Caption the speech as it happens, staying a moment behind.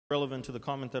relevant to the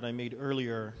comment that I made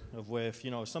earlier of where if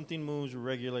something moves, we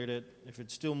regulate it. If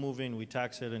it's still moving, we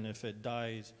tax it, and if it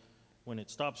dies when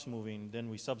it stops moving, then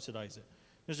we subsidize it.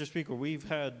 Mr. Speaker, we've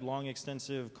had long,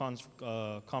 extensive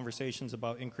conversations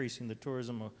about increasing the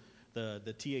tourism,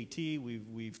 the TAT.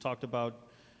 We've talked about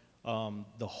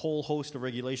the whole host of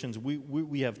regulations.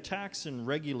 We have taxed and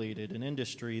regulated an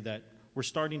industry that we're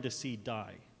starting to see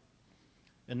die.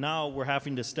 And now we're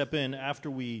having to step in after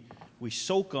we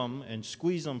soak them and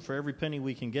squeeze them for every penny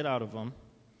we can get out of them.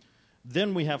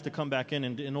 Then we have to come back in,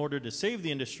 and in order to save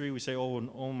the industry, we say,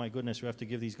 oh my goodness, we have to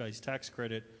give these guys tax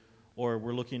credit, or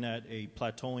we're looking at a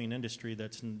plateauing industry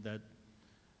that's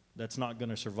not going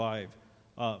to survive.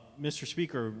 Mr.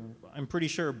 Speaker, I'm pretty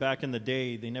sure back in the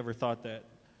day they never thought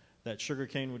that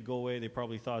sugarcane would go away. They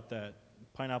probably thought that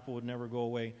pineapple would never go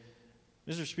away.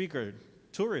 Mr. Speaker,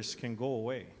 tourists can go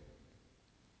away.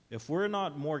 If we're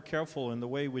not more careful in the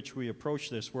way which we approach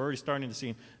this, we're already starting to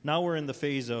see. Now we're in the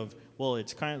phase of, well,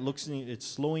 it's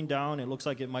slowing down. It looks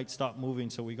like it might stop moving,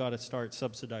 so we got to start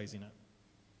subsidizing it.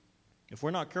 If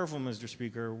we're not careful, Mr.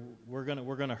 Speaker, we're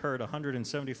gonna hurt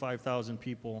 175,000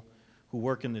 people who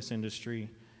work in this industry,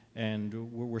 and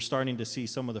we're starting to see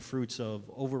some of the fruits of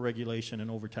overregulation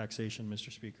and overtaxation, Mr.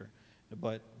 Speaker.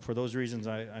 But for those reasons,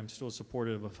 I'm still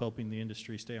supportive of helping the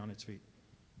industry stay on its feet.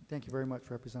 Thank you very much,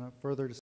 Representative. Further